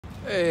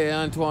Hey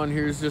Antoine,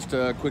 here's just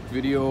a quick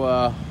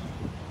video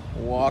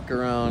walk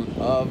around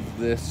of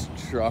this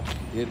truck.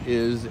 It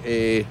is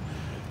a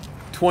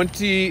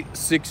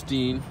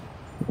 2016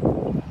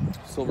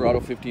 Silverado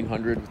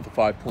 1500 with the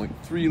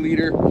 5.3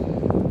 liter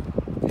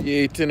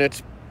V8 in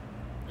it.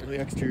 The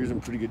exterior is in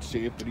pretty good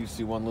shape, but you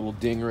see one little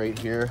ding right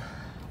here.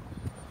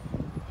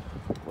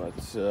 But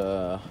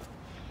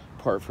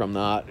apart from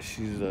that,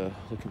 she's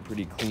looking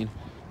pretty clean.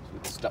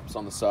 With steps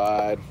on the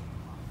side.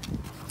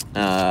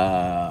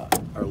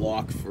 Our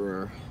lock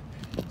for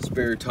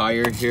spare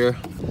tire here.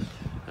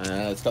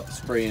 It's got the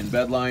spray and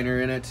bed liner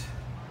in it.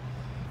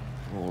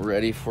 All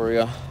ready for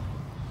you.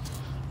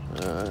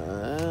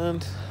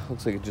 And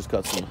looks like it just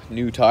got some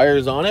new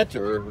tires on it,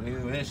 or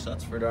new-ish,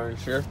 that's for darn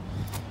sure.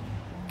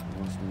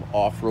 Some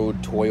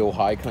off-road Toyo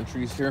high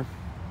countries here.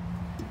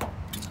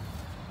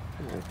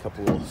 A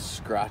couple little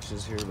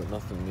scratches here, but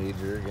nothing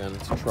major. Again,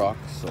 it's a truck,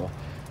 so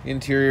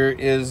interior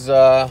is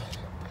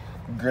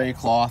gray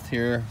cloth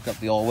here. Got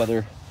the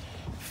all-weather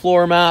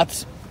floor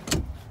mats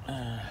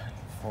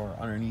for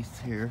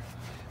underneath here,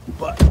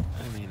 but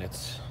I mean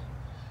it's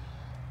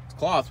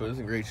cloth, but it's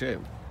in great shape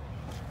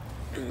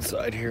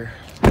inside here.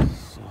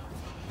 So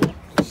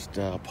just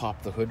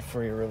pop the hood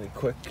for you really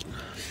quick,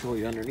 show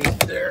you underneath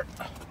there.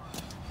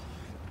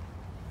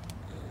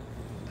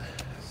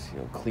 See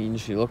how clean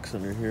she looks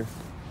under here.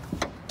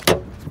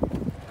 Oh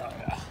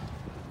yeah,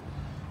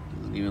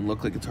 doesn't even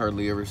look like it's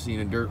hardly ever seen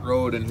a dirt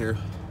road in here.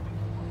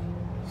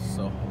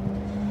 So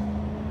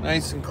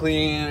nice and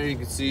clean. You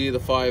can see the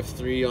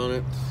 5.3 on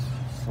it.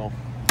 So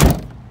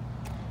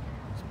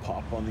let's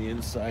pop on the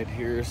inside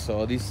here.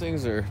 So these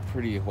things are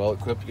pretty well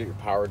equipped. You get your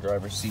power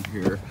driver seat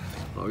here.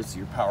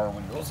 Obviously your power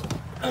windows,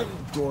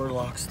 door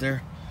locks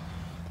there.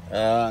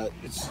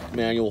 It's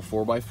manual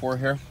 4x4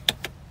 here.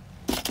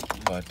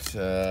 But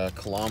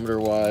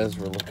kilometer wise,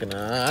 we're looking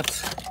at,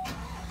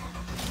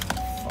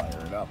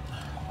 fire it up,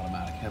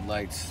 automatic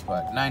headlights,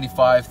 but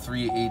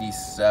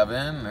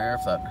 95,387 there,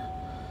 if that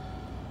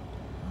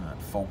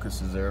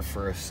focuses there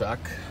for a sec.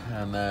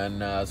 And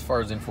then as far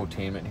as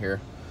infotainment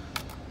here,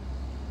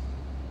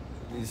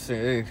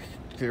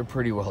 they're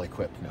pretty well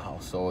equipped now.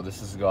 So this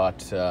has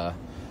got all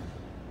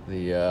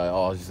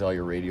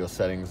your radio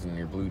settings and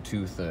your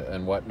Bluetooth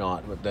and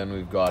whatnot, but then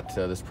we've got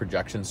this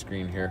projection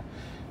screen here.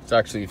 It's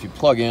actually, if you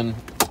plug in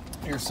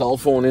your cell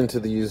phone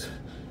into these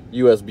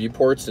USB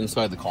ports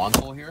inside the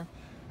console here,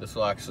 this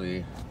will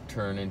actually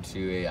turn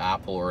into a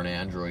Apple or an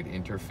Android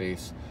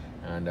interface,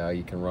 and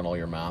you can run all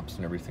your maps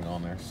and everything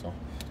on there. So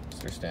it's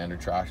their standard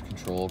traction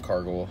control,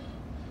 cargo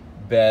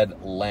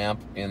bed,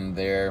 lamp in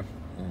there,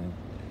 and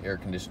air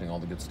conditioning, all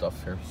the good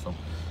stuff here. So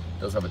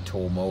it does have a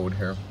tow mode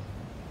here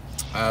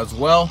as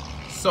well.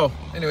 So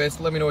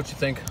anyways, let me know what you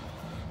think.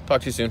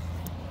 Talk to you soon.